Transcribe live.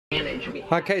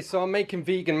Okay, so I'm making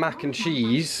vegan mac and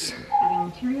cheese.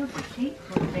 I'm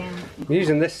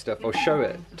using this stuff, I'll show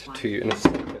it to you in a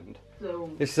second.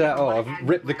 It's, oh, I've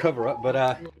ripped the cover up,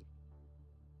 but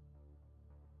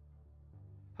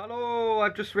hello,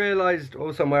 I've just realised,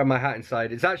 also I'm wearing my hat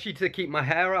inside, it's actually to keep my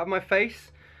hair out of my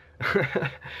face.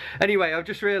 Anyway, I've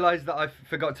just realised that I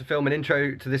forgot to film an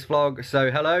intro to this vlog. So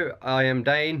hello, I am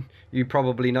Dane, you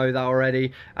probably know that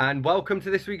already, and welcome to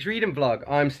this week's reading vlog.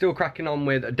 I'm still cracking on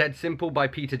with Dead Simple by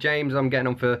Peter James. I'm getting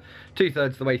on for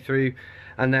 2/3 the way through,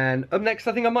 and then up next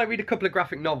I think I might read a couple of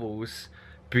graphic novels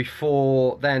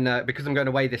before then, because I'm going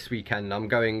away this weekend. I'm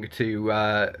going to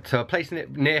a place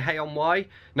near Hay-on-Wye,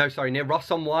 no sorry, near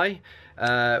Ross-on-Wye,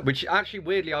 which actually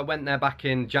weirdly I went there back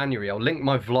in January. I'll link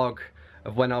my vlog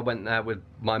of when I went there with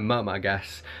my mum, I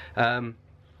guess.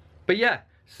 But yeah,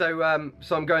 so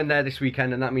I'm going there this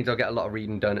weekend, and that means I'll get a lot of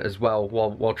reading done as well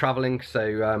while travelling.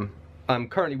 So I'm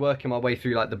currently working my way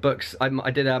through like the books. I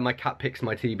did my cat picks,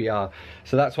 my TBR,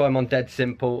 so that's why I'm on Dead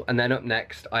Simple, and then up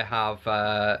next I have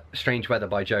Strange Weather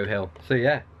by Joe Hill. So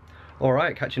yeah, all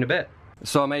right, catch you in a bit.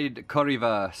 So I made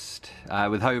currywurst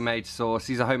with homemade sauce.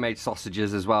 These are homemade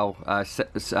sausages as well,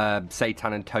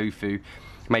 seitan and tofu.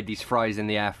 Made these fries in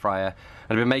the air fryer,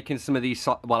 and I've been making some of these,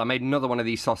 well I made another one of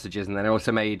these sausages, and then I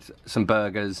also made some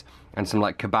burgers and some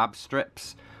like kebab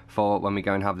strips for when we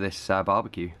go and have this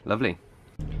barbecue. Lovely.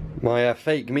 My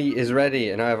fake meat is ready,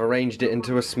 and I have arranged it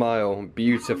into a smile.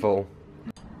 Beautiful.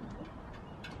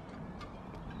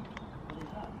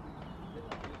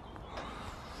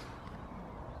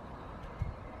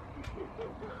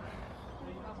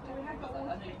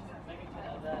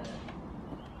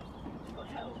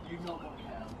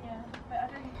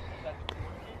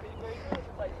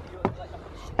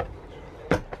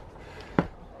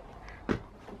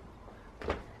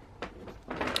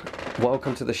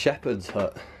 Welcome to the shepherd's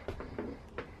hut.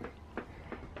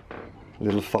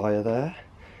 Little fire there.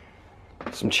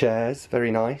 Some chairs, very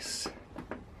nice.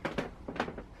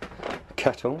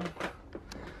 Kettle.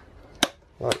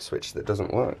 Light switch that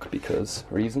doesn't work because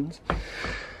reasons.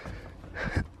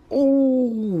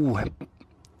 Ooh,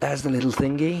 there's the little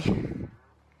thingy.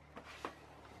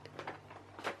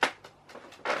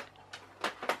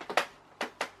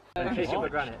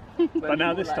 But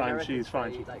now this time she's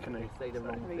fine. She can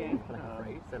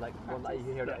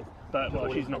but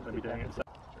well, she's not going to be doing it. So.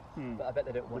 But I bet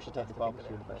they don't want to take the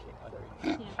barbecue.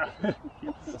 Yeah.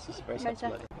 That's just very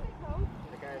sensible.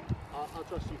 Okay, I'll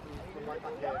trust you from right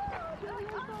back here.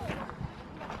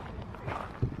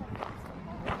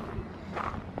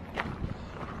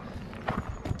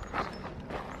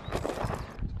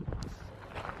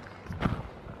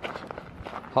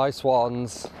 Hi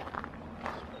swans.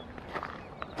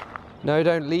 No,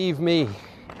 don't leave me.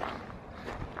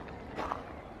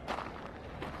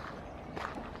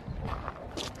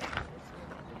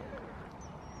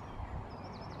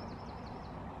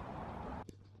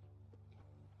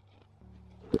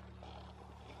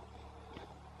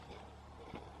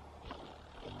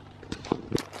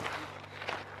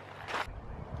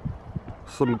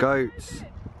 Some goats.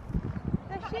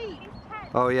 They're sheep.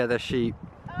 Oh yeah, they're sheep.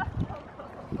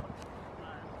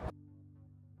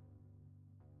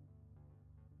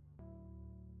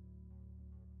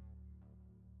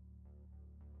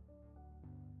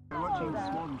 Watching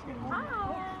swans getting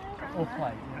or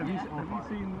play. Have you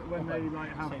seen when they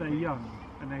like have their young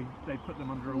and they put them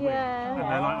under a wing and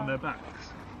they're like on their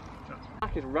backs? I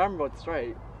could ramrod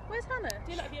straight. Where's Hannah?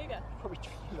 Do you like yoga? Probably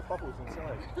drinking the bubbles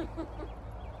inside.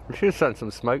 We should have sent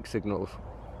some smoke signals.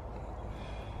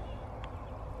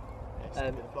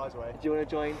 It flies away. Do you want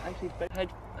to join? Actually,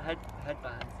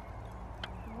 headbands.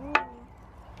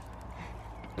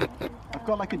 I've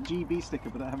got like a GB sticker,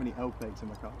 but I don't have any L plates in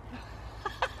my car.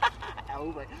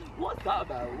 L plate. What's that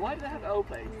about? Why do they have L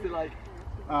plates? To like.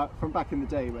 From back in the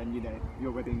day when, you know,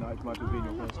 your wedding night might have been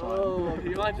your first time. Oh, can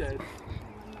you imagine?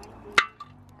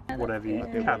 Whatever you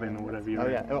cabin or whatever you. Oh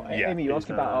yeah. Oh, yeah. Amy, you asked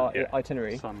about our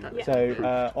itinerary.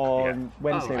 So on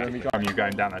Wednesday when we drive. You're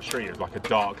going down that street, it was like a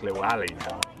dark little alley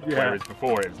now. Yeah. Whereas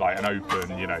before it was like an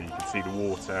open, you know, you could see the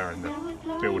water and the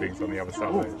buildings on the other side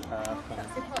of it.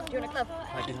 Do you want a club?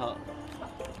 I can help.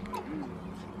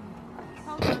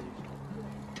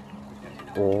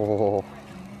 Oh.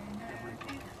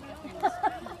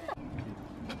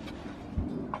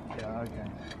 Yeah, okay.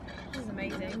 This is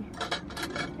amazing.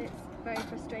 It's very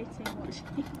frustrating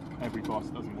watching. Every boss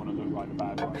doesn't want to look like the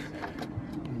bad guys.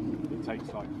 It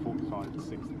takes like 45 to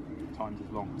 60 times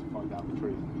as long to find out the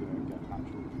truth and get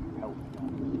actual help.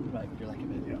 Right, would you like a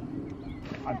bit? Yeah.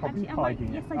 I'm probably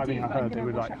hiding it. I think I heard they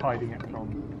were like hiding it from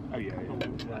US or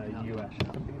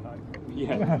something like that.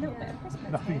 Yeah.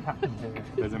 Nothing happened here.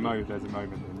 There's a moment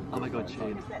Oh my god,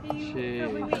 Shane.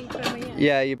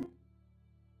 Yeah, you.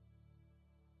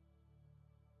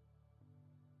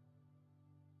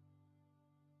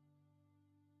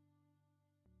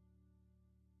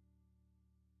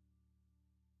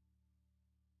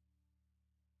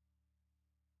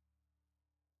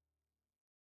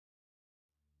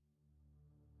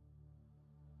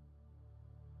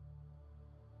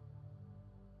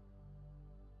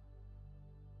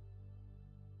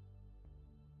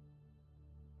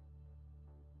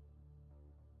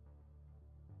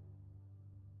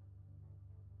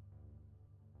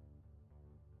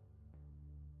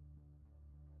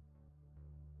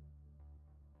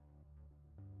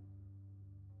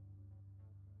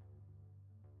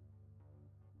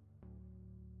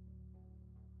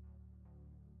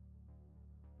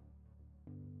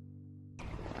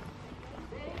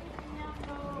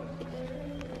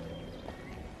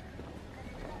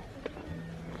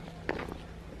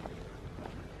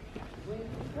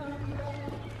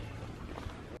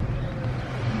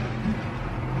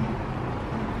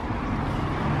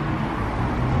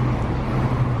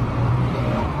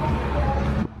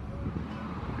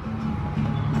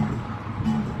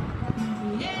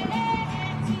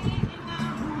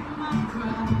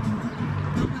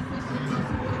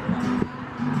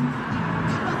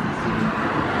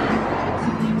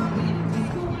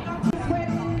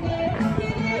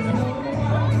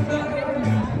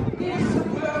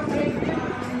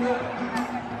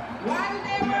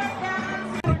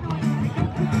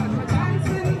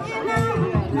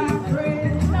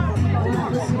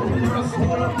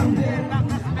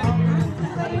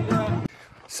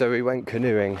 So we went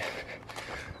canoeing,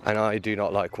 and I do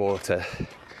not like water.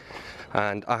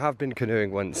 And I have been canoeing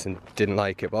once and didn't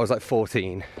like it, but I was like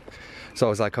 14. So I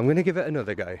was like, I'm gonna give it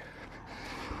another go.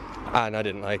 And I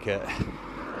didn't like it.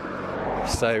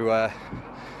 So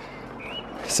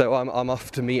I'm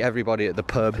off to meet everybody at the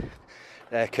pub.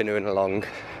 They're canoeing along.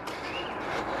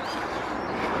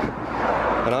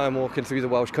 And I'm walking through the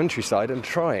Welsh countryside and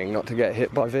trying not to get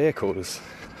hit by vehicles.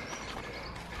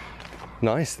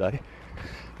 Nice though.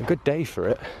 A good day for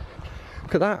it.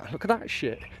 Look at that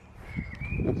shit.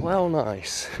 Well,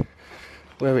 nice.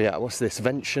 Where are we at? What's this?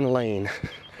 Vention Lane.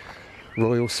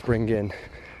 Royal Spring Inn.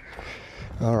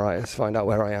 Alright, let's find out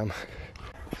where I am.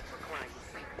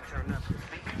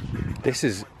 This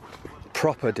is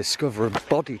proper Discover a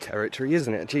Body territory,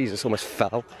 isn't it? Jesus, almost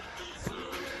fell.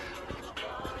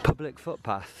 Public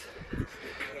footpath.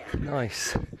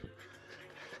 Nice.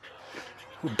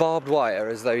 Barbed wire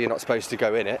as though you're not supposed to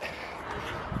go in it.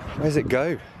 Where's it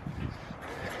go?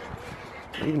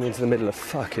 Leading me into the middle of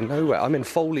fucking nowhere. I'm in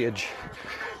foliage.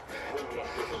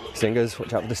 Stingers,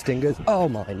 watch out for the stingers. Oh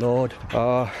my lord.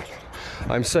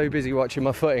 I'm so busy watching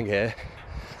my footing here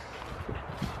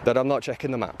that I'm not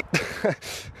checking the map.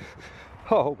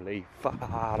 Holy fuck.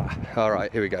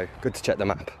 Alright, here we go. Good to check the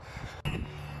map.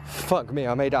 Fuck me,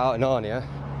 I made it out in Narnia.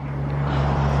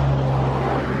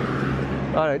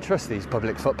 I don't trust these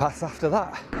public footpaths after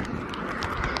that.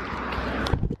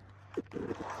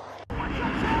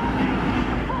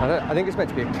 I think it's meant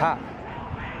to be a cat.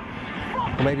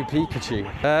 Or maybe Pikachu.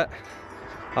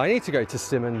 I need to go to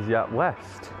Simmons Yacht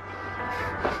West.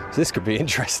 So this could be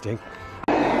interesting.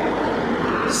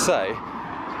 So,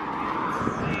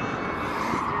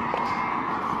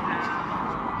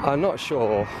 I'm not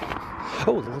sure.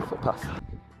 Oh, there's a footpath.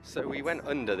 So we went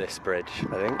under this bridge,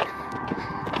 I think.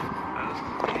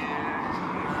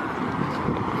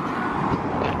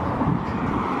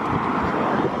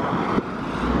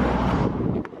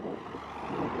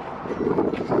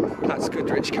 That's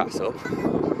Goodrich Castle,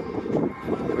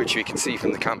 which we can see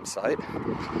from the campsite.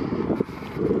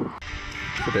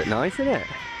 It's a bit nice, isn't it?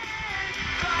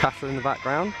 Castle in the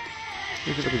background.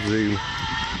 Here's a little zoom.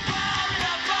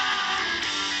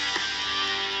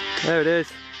 There it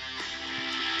is.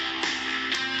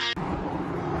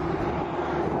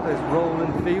 There's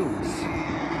rolling fields.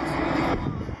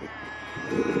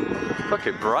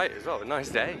 Fucking bright as well, a nice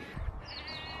day.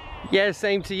 Yeah,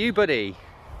 same to you, buddy.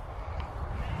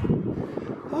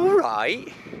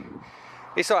 Alright.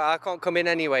 It's alright, I can't come in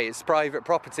anyway, it's private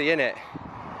property, innit?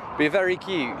 Be very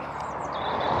cute.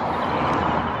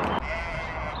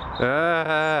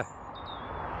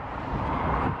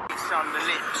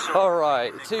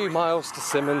 Alright, 2 miles to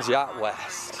Simmons Yacht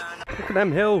West. Look at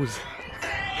them hills.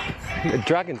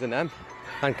 Dragons in them.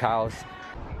 And cows.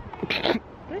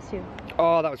 Bless you.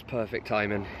 Oh, that was perfect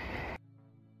timing.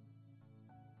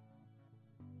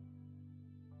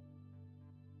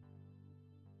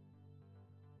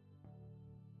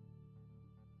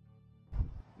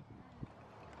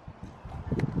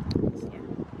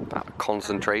 That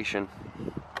concentration.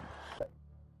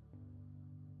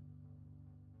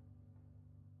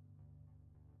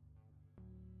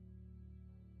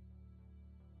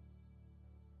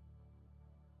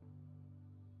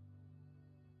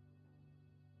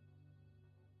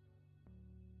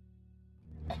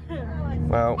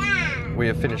 Well, we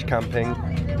have finished camping.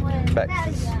 Bex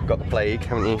has got the plague,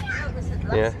 haven't you?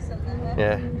 Yeah,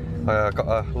 yeah. I got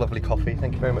a lovely coffee.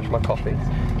 Thank you very much for my coffee.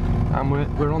 And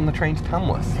we're on the train to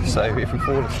Tamworth. So if we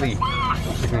fall asleep,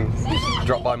 we can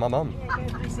drop by my mum. Do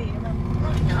we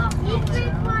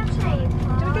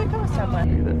go past somewhere?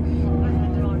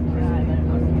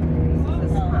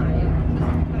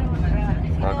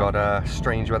 I got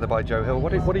Strange Weather by Joe Hill.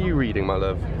 What are you reading, my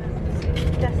love?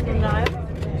 Death on the Nile.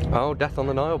 Oh, Death on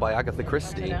the Nile by Agatha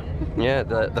Christie. Yeah,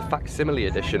 the facsimile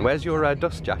edition. Where's your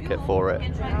dust jacket for it?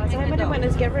 I didn't want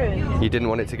it to get ruined. You didn't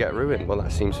want it to get ruined? Well,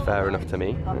 that seems fair enough to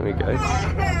me. There we go.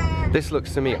 This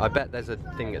looks to me, I bet there's a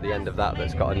thing at the end of that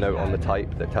that's got a note on the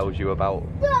type that tells you about...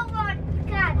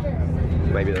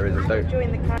 Maybe there isn't, though.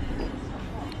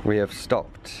 We have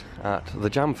stopped at the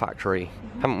jam factory,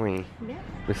 haven't we? Yeah.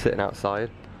 We're sitting outside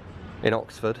in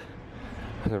Oxford.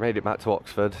 I made it back to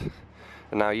Oxford,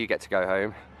 and now you get to go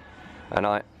home, and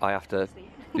I have to,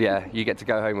 yeah, you get to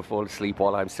go home and fall asleep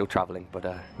while I'm still travelling. But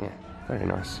yeah, very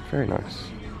nice, very nice.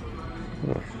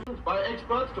 Yeah. By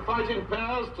experts to fight in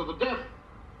pairs to the death.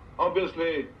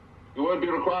 Obviously, you won't be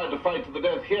required to fight to the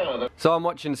death here. So I'm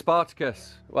watching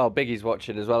Spartacus. Well, Biggie's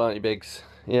watching as well, aren't you, Biggs?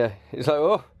 Yeah. It's like,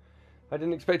 oh, I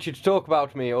didn't expect you to talk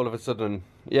about me all of a sudden.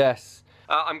 Yes.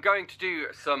 I'm going to do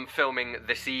some filming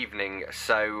this evening,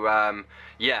 so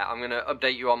yeah, I'm going to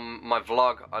update you on my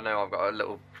vlog. I know I've got a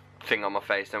little thing on my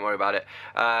face, don't worry about it.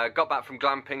 Got back from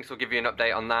glamping, so I'll give you an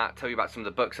update on that, tell you about some of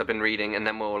the books I've been reading, and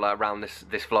then we'll round this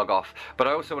vlog off. But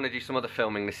I also want to do some other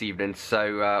filming this evening,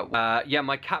 so yeah,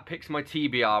 my Cat Picks My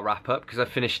TBR wrap up, because I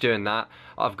finished doing that.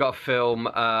 I've got a film,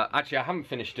 actually I haven't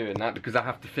finished doing that because I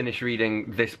have to finish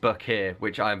reading this book here,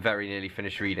 which I am very nearly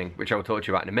finished reading, which I will talk to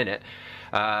you about in a minute.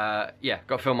 Yeah,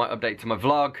 got to film my update to my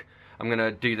vlog. I'm going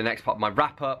to do the next part of my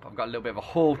wrap up. I've got a little bit of a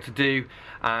haul to do,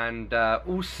 and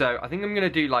also I think I'm going to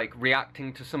do like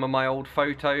reacting to some of my old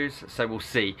photos, so we'll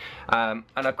see. And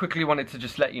I quickly wanted to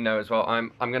just let you know as well,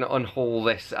 I'm going to unhaul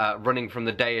this Running from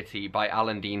the Deity by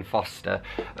Alan Dean Foster.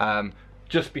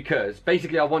 Just because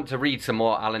basically I want to read some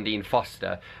more Alan Dean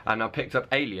Foster, and I picked up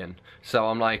Alien, so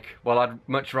I'm like, well, I'd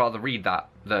much rather read that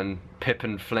than Pip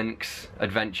and Flink's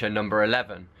Adventure number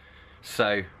 11.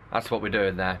 So that's what we're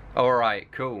doing there. Alright,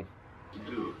 cool.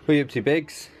 What are you up to,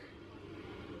 Biggs?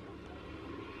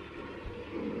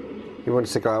 He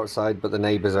wants to go outside, but the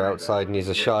neighbours are outside and he's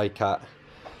a shy cat.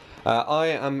 I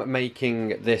am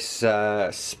making this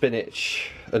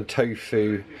spinach and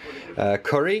tofu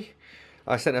curry.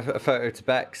 I sent a photo to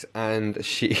Bex, and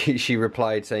she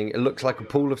replied saying, it looks like a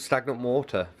pool of stagnant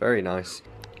water. Very nice.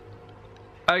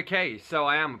 Okay, so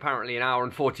I am apparently an hour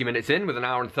and 40 minutes in, with an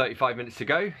hour and 35 minutes to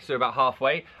go, so about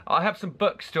halfway. I have some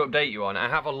books to update you on. I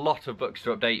have a lot of books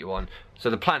to update you on. So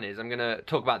the plan is I'm going to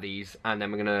talk about these, and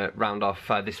then we're going to round off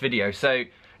this video. So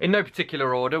in no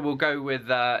particular order, we'll go with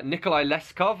Nikolay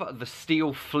Leskov, The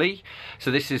Steel Flea.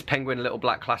 So this is Penguin Little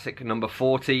Black Classic number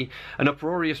 40, an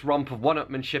uproarious romp of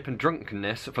one-upmanship and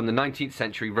drunkenness from the 19th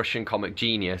century Russian comic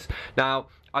genius. Now,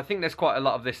 I think there's quite a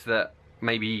lot of this that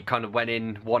maybe kind of went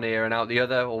in one ear and out the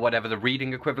other, or whatever the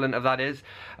reading equivalent of that is.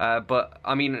 But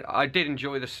I mean, I did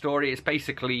enjoy the story. It's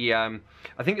basically, I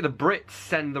think the Brits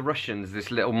send the Russians this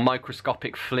little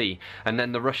microscopic flea, and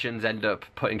then the Russians end up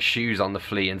putting shoes on the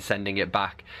flea and sending it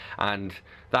back. And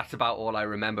that's about all I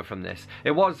remember from this.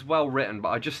 It was well written, but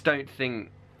I just don't think,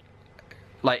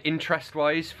 like,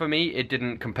 interest-wise for me, it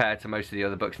didn't compare to most of the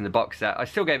other books in the box set. I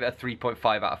still gave it a 3.5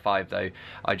 out of 5 though.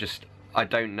 I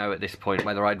don't know at this point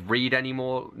whether I'd read any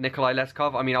more Nikolay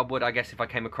Leskov. I mean, I would, I guess, if I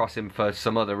came across him for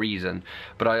some other reason,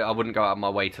 but I wouldn't go out of my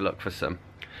way to look for some.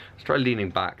 Let's try leaning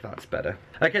back, that's better.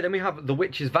 Okay, then we have The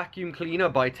Witch's Vacuum Cleaner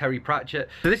by Terry Pratchett.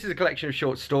 So this is a collection of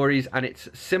short stories, and it's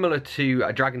similar to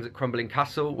Dragons at Crumbling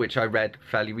Castle, which I read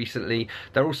fairly recently.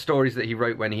 They're all stories that he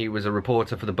wrote when he was a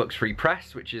reporter for the Books Free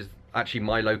Press, which is actually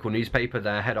my local newspaper.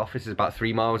 Their head office is about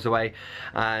 3 miles away,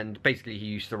 and basically he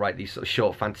used to write these sort of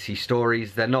short fantasy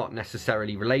stories. They're not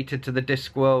necessarily related to the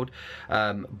Discworld,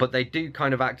 but they do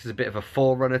kind of act as a bit of a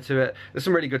forerunner to it. There's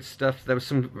some really good stuff. There was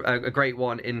a great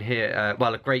one in here,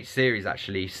 well, a great series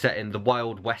actually, set in the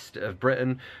wild west of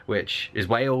Britain, which is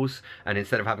Wales, and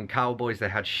instead of having cowboys they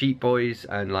had sheep boys,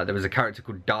 and like there was a character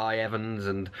called Di Evans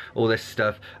and all this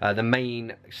stuff. The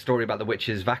main story about the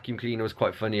witch's vacuum cleaner was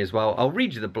quite funny as well. I'll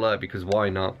read you the blurb because why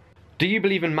not? Do you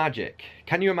believe in magic?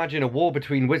 Can you imagine a war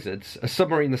between wizards, a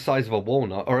submarine the size of a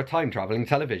walnut, or a time-travelling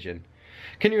television?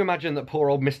 Can you imagine that poor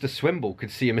old Mr. Swimble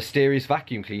could see a mysterious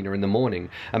vacuum cleaner in the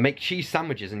morning and make cheese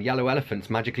sandwiches and yellow elephants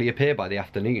magically appear by the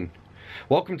afternoon?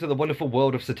 Welcome to the wonderful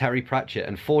world of Sir Terry Pratchett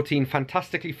and 14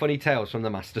 fantastically funny tales from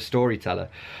the master storyteller.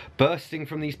 Bursting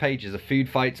from these pages are food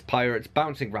fights, pirates,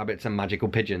 bouncing rabbits and magical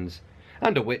pigeons.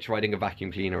 and a witch riding a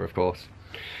vacuum cleaner, of course.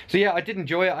 So yeah, I did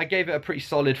enjoy it. I gave it a pretty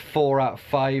solid 4 out of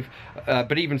 5,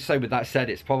 but even so, with that said,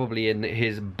 it's probably in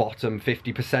his bottom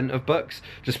 50% of books,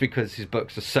 just because his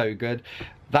books are so good.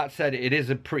 That said, it is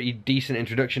a pretty decent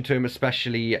introduction to him,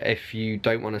 especially if you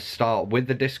don't want to start with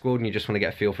the Discworld and you just want to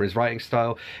get a feel for his writing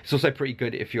style. It's also pretty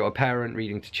good if you're a parent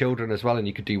reading to children as well, and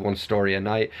you could do one story a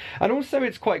night. And also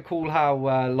it's quite cool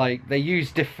how like they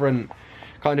use different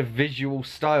kind of visual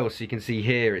styles. So you can see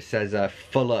here it says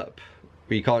full up,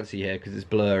 but you can't see here because it's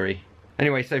blurry.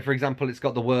 Anyway, so for example, it's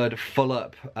got the word full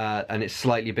up, and it's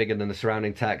slightly bigger than the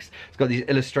surrounding text. It's got these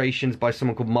illustrations by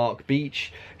someone called Mark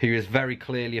Beach, who is very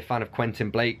clearly a fan of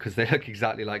Quentin Blake, because they look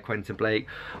exactly like Quentin Blake.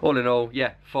 All in all,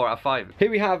 yeah, 4 out of 5.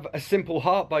 Here we have A Simple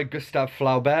Heart by Gustave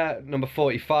Flaubert, number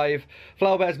 45.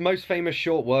 Flaubert's most famous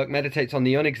short work meditates on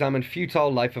the unexamined,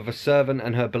 futile life of a servant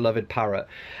and her beloved parrot.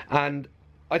 And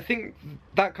I think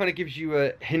that kind of gives you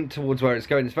a hint towards where it's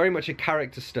going. It's very much a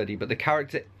character study, but the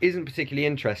character isn't particularly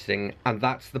interesting, and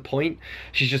that's the point.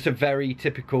 She's just a very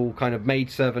typical kind of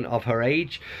maidservant of her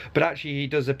age, but actually he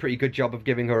does a pretty good job of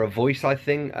giving her a voice, I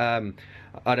think.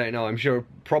 I don't know, I'm sure it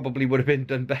probably would have been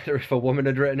done better if a woman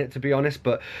had written it, to be honest,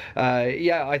 but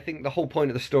yeah, I think the whole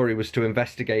point of the story was to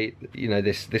investigate, you know,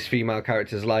 this female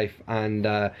character's life, and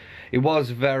it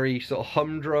was very sort of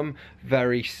humdrum,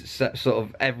 very sort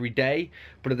of everyday,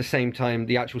 but at the same time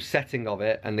the actual setting of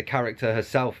it and the character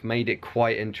herself made it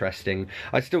quite interesting.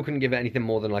 I still couldn't give it anything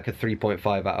more than like a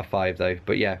 3.5 out of 5 though,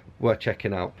 but yeah, worth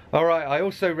checking out. Alright, I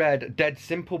also read Dead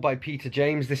Simple by Peter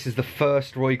James. This is the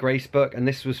first Roy Grace book, and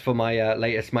this was for my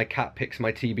latest My Cat Picks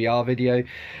My TBR video,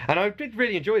 and I did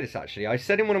really enjoy this actually. I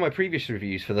said in one of my previous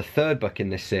reviews for the 3rd book in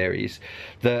this series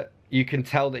that you can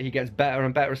tell that he gets better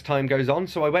and better as time goes on,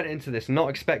 so I went into this not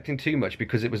expecting too much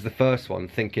because it was the first one,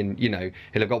 thinking, you know,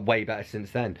 he'll have got way better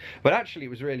since then. But actually it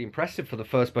was really impressive for the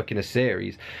first book in a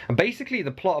series, and basically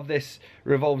the plot of this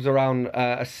revolves around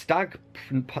a stag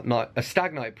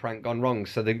night prank gone wrong.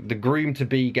 So the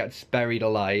groom-to-be gets buried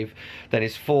alive, then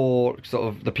his 4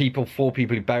 people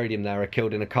who buried him there are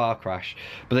killed in a car crash,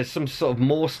 but there's some sort of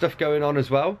more stuff going on as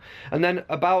well, and then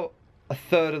about a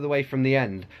third of the way from the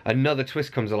end, another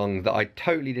twist comes along that I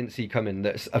totally didn't see coming.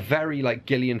 That's a very like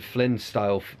Gillian Flynn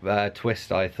style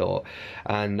twist, I thought,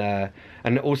 and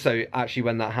also actually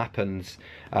when that happens,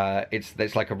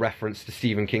 it's like a reference to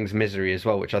Stephen King's Misery as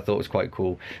well, which I thought was quite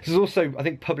cool. This is also, I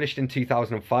think, published in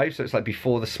 2005, so it's like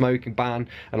before the smoking ban,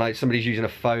 and like somebody's using a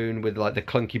phone with like the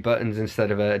clunky buttons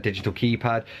instead of a digital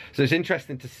keypad. So it's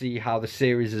interesting to see how the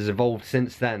series has evolved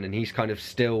since then, and he's kind of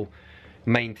still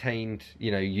maintained,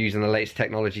 you know, using the latest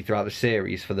technology throughout the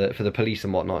series for the police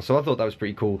and whatnot. So I thought that was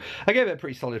pretty cool. I gave it a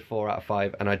pretty solid 4 out of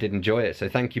 5, and I did enjoy it, so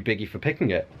thank you, Biggie, for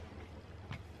picking it.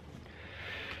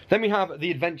 Then we have The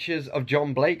Adventures of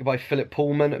John Blake by Philip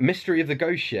Pullman, Mystery of the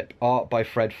Ghost Ship, art by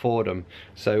Fred Fordham.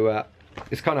 So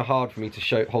it's kind of hard for me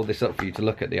to hold this up for you to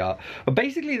look at the art, but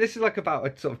basically this is like about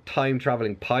a sort of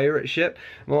time-traveling pirate ship.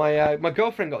 My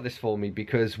girlfriend got this for me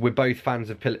because we're both fans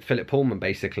of Philip Pullman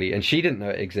basically, and she didn't know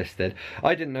it existed.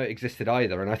 I didn't know it existed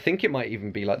either, and I think it might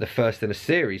even be like the first in a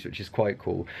series, which is quite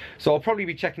cool. So I'll probably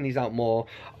be checking these out more.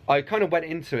 I kind of went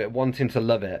into it wanting to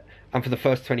love it, and for the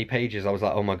first 20 pages I was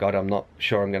like, oh my god, I'm not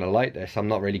sure I'm going to like this, I'm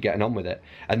not really getting on with it.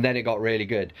 And then it got really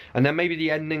good, and then maybe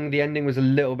the ending was a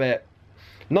little bit,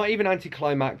 not even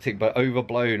anticlimactic, but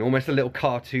overblown, almost a little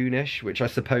cartoonish, which I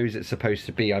suppose it's supposed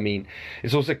to be. I mean,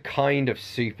 it's also kind of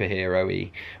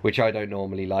superhero-y, which I don't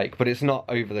normally like, but it's not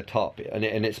over the top, and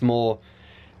it's more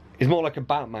like a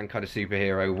Batman kind of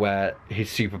superhero, where his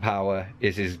superpower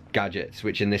is his gadgets,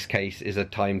 which in this case is a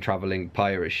time-traveling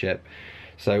pirate ship.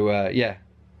 So yeah.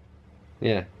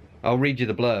 I'll read you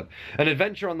the blurb. An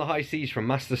adventure on the high seas from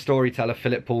master storyteller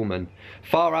Philip Pullman.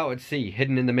 Far out at sea,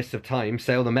 hidden in the mist of time,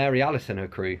 sail the Mary Alice and her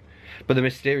crew. But the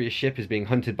mysterious ship is being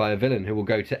hunted by a villain who will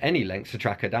go to any lengths to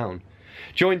track her down.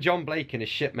 Join John Blake and his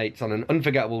shipmates on an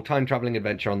unforgettable time-travelling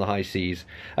adventure on the high seas.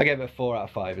 I gave it a 4 out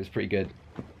of 5, it's pretty good.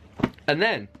 And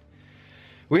then,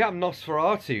 we have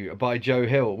Nosferatu by Joe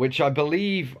Hill, which I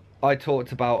believe I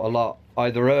talked about a lot,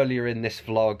 either earlier in this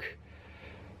vlog.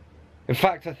 In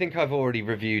fact, I think I've already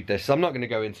reviewed this. I'm not going to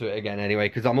go into it again anyway,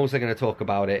 because I'm also going to talk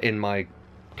about it in my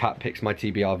Cat Picks My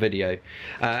TBR video.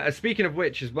 Speaking of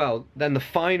which as well, then the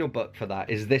final book for that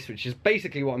is this, which is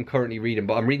basically what I'm currently reading,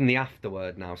 but I'm reading the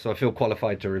afterword now, so I feel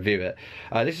qualified to review it.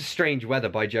 This is Strange Weather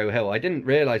by Joe Hill. I didn't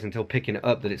realise until picking it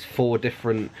up that it's 4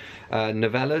 different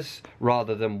novellas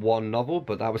rather than 1 novel,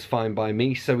 but that was fine by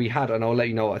me. So we had, and I'll let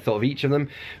you know what I thought of each of them.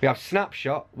 We have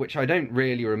Snapshot, which I don't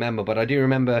really remember, but I do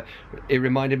remember it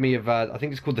reminded me of, I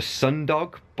think it's called The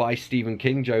Sundog by Stephen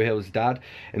King, Joe Hill's dad,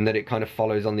 in that it kind of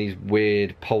follows on these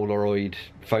weird Polaroid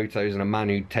photos and a man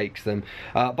who takes them.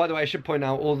 By the way, I should point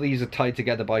out all these are tied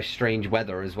together by strange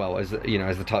weather as well, as you know,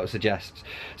 as the title suggests.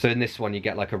 So in this one you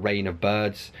get like a rain of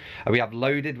birds. We have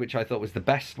Loaded, which I thought was the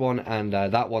best one, and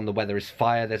that one, the weather is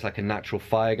fire. There's like a natural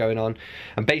fire going on,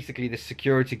 and basically this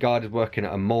security guard is working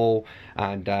at a mall,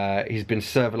 and he's been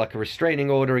served like a restraining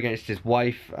order against his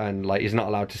wife, and like he's not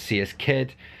allowed to see his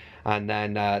kid. And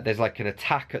then there's like an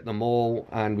attack at the mall,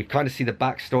 and we kind of see the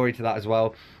backstory to that as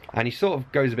well. And he sort of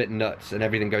goes a bit nuts, and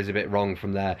everything goes a bit wrong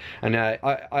from there. And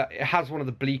it has one of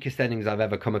the bleakest endings I've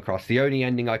ever come across. The only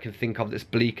ending I can think of that's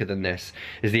bleaker than this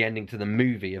is the ending to the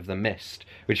movie of The Mist,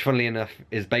 which funnily enough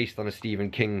is based on a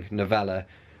Stephen King novella,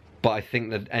 but I think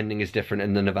the ending is different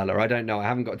in the novella. I don't know, I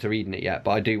haven't got to reading it yet,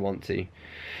 but I do want to.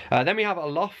 Then we have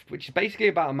Aloft, which is basically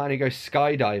about a man who goes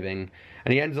skydiving,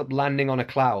 and he ends up landing on a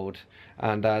cloud,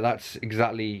 and that's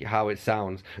exactly how it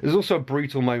sounds. There's also a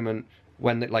brutal moment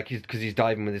when, like, because he's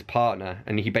diving with his partner,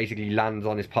 and he basically lands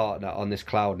on his partner on this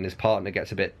cloud, and his partner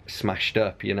gets a bit smashed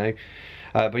up, you know.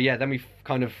 But yeah, then we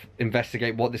kind of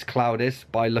investigate what this cloud is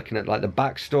by looking at like the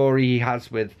backstory he has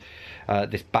with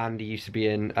this band he used to be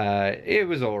in. It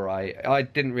was alright. I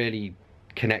didn't really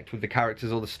connect with the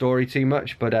characters or the story too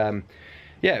much, but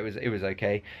yeah, it was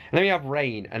okay. And then we have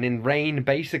Rain, and in Rain,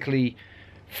 basically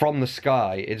from the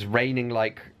sky, it's raining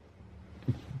like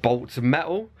bolts of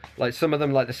metal, like some of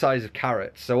them like the size of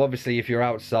carrots. So obviously if you're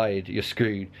outside, you're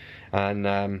screwed.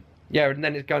 And yeah, and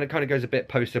then it kind of goes a bit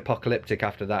post-apocalyptic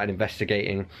after that, and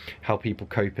investigating how people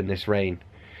cope in this rain.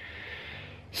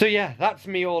 So yeah, that's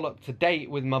me all up to date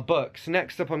with my books.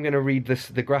 Next up, I'm going to read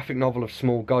the graphic novel of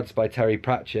Small Gods by Terry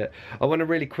Pratchett. I want to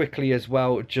really quickly as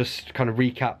well just kind of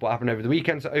recap what happened over the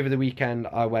weekend. So over the weekend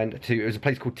I went to, it was a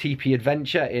place called TP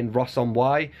Adventure in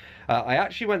Ross-on-Wye. I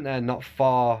actually went there not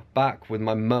far back with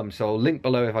my mum, so I'll link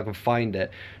below if I can find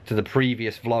it to the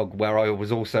previous vlog where I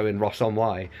was also in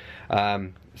Ross-on-Wye.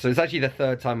 So it's actually the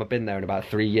third time I've been there in about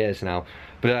 3 years now.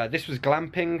 But this was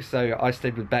glamping, so I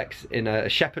stayed with Bex in a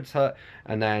shepherd's hut,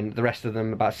 and then the rest of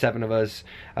them, about 7 of us,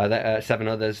 7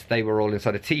 others, they were all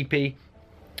inside a teepee.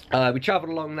 We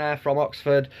travelled along there from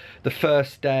Oxford. The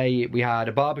first day we had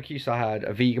a barbecue, so I had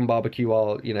a vegan barbecue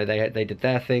while, you know, they did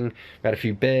their thing. We had a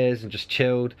few beers and just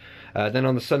chilled. Then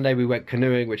on the Sunday we went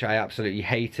canoeing, which I absolutely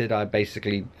hated. I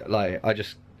basically, like, I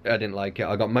didn't like it.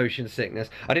 I got motion sickness.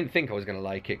 I didn't think I was going to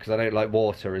like it because I don't like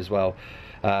water as well.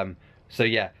 So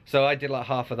yeah, so I did like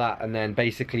half of that, and then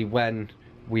basically when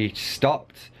we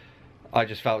stopped, I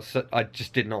just felt I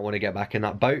just did not want to get back in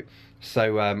that boat.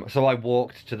 So so I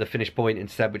walked to the finish point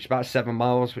instead, which is about 7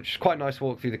 miles, which is quite a nice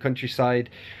walk through the countryside.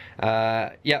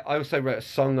 Yeah, I also wrote a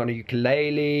song on a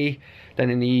ukulele. Then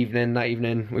in the that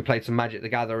evening, we played some Magic the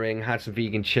Gathering, had some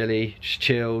vegan chili, just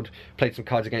chilled, played some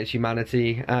Cards Against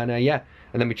Humanity, and yeah.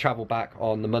 And then we travelled back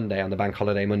on the Monday, on the bank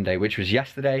holiday Monday, which was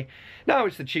yesterday. Now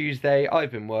it's the Tuesday, I've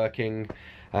been working,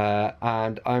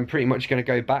 and I'm pretty much going to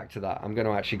go back to that. I'm going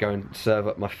to actually go and serve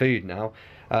up my food now.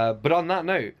 But on that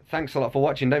note, thanks a lot for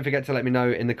watching. Don't forget to let me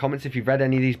know in the comments if you've read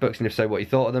any of these books, and if so, what you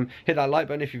thought of them. Hit that like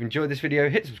button if you've enjoyed this video,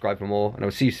 hit subscribe for more, and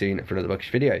I'll see you soon for another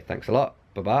bookish video. Thanks a lot.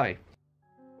 Bye-bye.